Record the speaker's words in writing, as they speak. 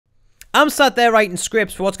I'm sat there writing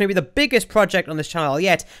scripts for what's going to be the biggest project on this channel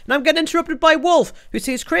yet, and I'm getting interrupted by Wolf, who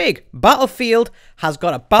says, Craig, Battlefield has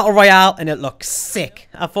got a battle royale and it looks sick.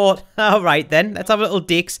 I thought, alright then, let's have a little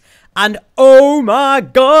dicks, and oh my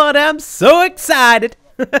god, I'm so excited.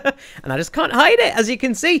 And I just can't hide it, as you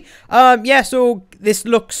can see. Yeah, so this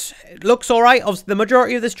looks alright. Obviously, the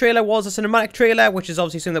majority of this trailer was a cinematic trailer, which is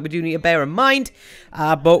obviously something that we do need to bear in mind.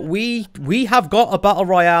 But we have got a battle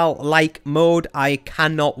royale-like mode. I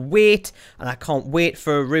cannot wait, and I can't wait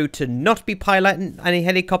for Rue to not be piloting any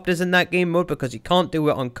helicopters in that game mode, because you can't do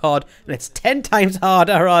it on COD, and it's 10 times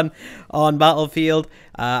harder on Battlefield.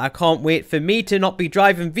 I can't wait for me to not be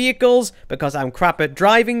driving vehicles, because I'm crap at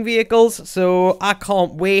driving vehicles, so I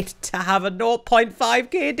can't wait to have a 0.5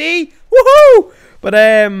 KD. Woohoo! But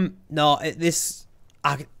no,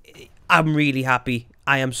 I'm really happy.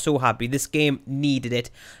 I am so happy. This game needed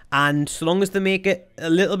it, and so long as they make it a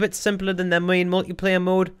little bit simpler than their main multiplayer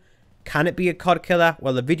mode, can it be a COD killer?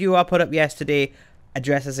 Well, the video I put up yesterday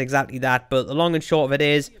addresses exactly that, but the long and short of it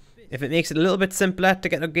is, if it makes it a little bit simpler to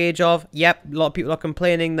get a gauge of, yep, a lot of people are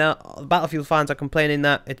complaining that, Battlefield fans are complaining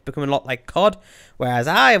that it's becoming a lot like COD, whereas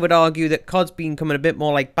I would argue that COD's been coming a bit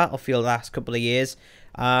more like Battlefield the last couple of years.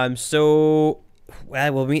 So,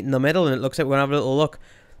 well, we'll meet in the middle, and it looks like we're going to have a little look.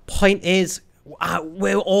 Point is,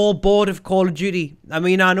 we're all bored of Call of Duty. I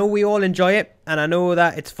mean, I know we all enjoy it, and I know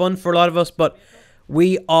that it's fun for a lot of us, but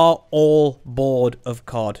we are all bored of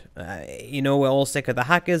COD. You know, we're all sick of the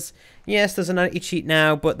hackers. Yes, there's an anti-cheat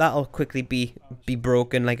now, but that'll quickly be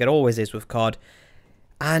broken like it always is with COD.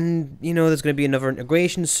 And, you know, there's going to be another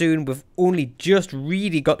integration soon. We've only just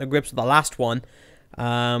really got to grips with the last one.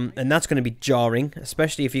 And that's going to be jarring,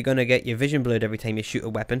 especially if you're going to get your vision blurred every time you shoot a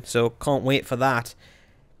weapon. So, can't wait for that.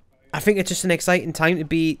 I think it's just an exciting time to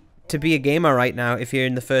be a gamer right now if you're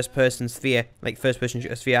in the first-person sphere, like first-person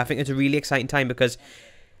shooter sphere. I think it's a really exciting time because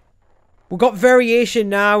we've got variation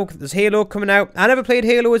now. There's Halo coming out. I never played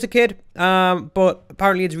Halo as a kid, but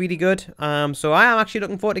apparently it's really good. So I am actually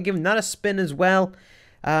looking forward to giving that a spin as well.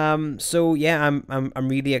 So yeah, I'm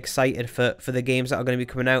really excited for the games that are going to be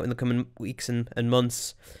coming out in the coming weeks and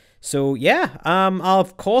months. So yeah,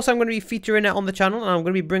 of course I'm going to be featuring it on the channel, and I'm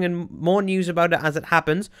going to be bringing more news about it as it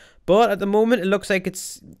happens. But at the moment, it looks like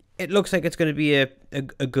it's going to be a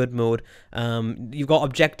good mode. You've got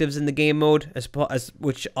objectives in the game mode,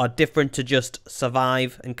 which are different to just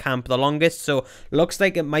survive and camp the longest. So looks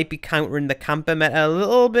like it might be countering the camper meta a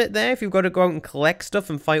little bit there if you've got to go out and collect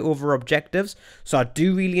stuff and fight over objectives. So I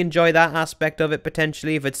do really enjoy that aspect of it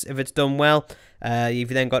potentially if it's done well. You've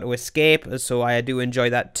then got to escape, so I do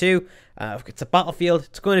enjoy that too. It's a Battlefield.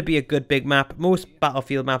 It's going to be a good big map. Most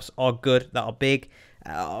Battlefield maps are good, that are big.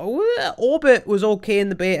 Orbit was okay in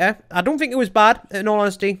the beta. I don't think it was bad, in all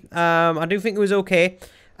honesty. I do think it was okay,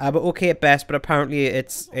 but okay at best. But apparently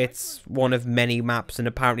it's one of many maps, and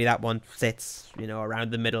apparently that one sits, you know, around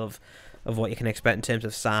the middle of what you can expect in terms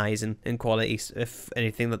of size and quality, if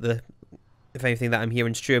anything that I'm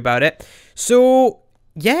hearing is true about it. So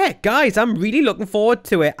yeah, guys, I'm really looking forward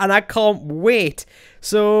to it, and I can't wait.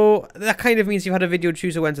 So that kind of means you've had a video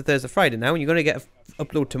Tuesday, Wednesday, Thursday, Friday now, and you're going to get an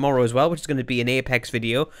upload tomorrow as well, which is going to be an Apex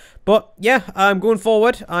video. But yeah, going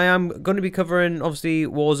forward, I am going to be covering, obviously,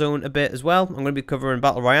 Warzone a bit as well. I'm going to be covering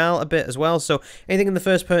Battle Royale a bit as well. So anything in the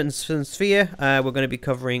first-person sphere, we're going to be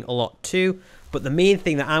covering a lot too. But the main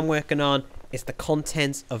thing that I'm working on is the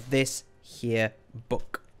contents of this here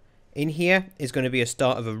book. In here is going to be a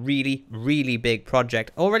start of a really, really big project.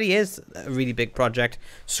 Already is a really big project.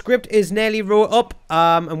 Script is nearly wrote up,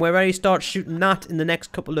 and we're ready to start shooting that in the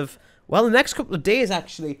next couple of, well, the next couple of days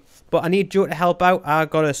actually. But I need Joe to help out. I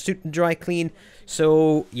got a suit and dry clean,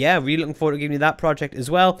 so yeah, really looking forward to giving you that project as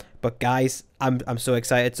well. But guys, I'm so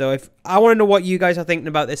excited. So if I want to know what you guys are thinking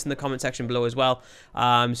about this in the comment section below as well.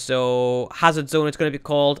 So Hazard Zone it's going to be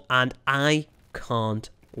called, and I can't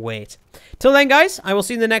wait. Till then, guys, I will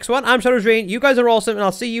see you in the next one. I'm Shadows Rain. You guys are awesome, and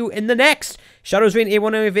I'll see you in the next Shadows Rain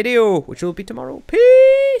A1A video, which will be tomorrow. Peace!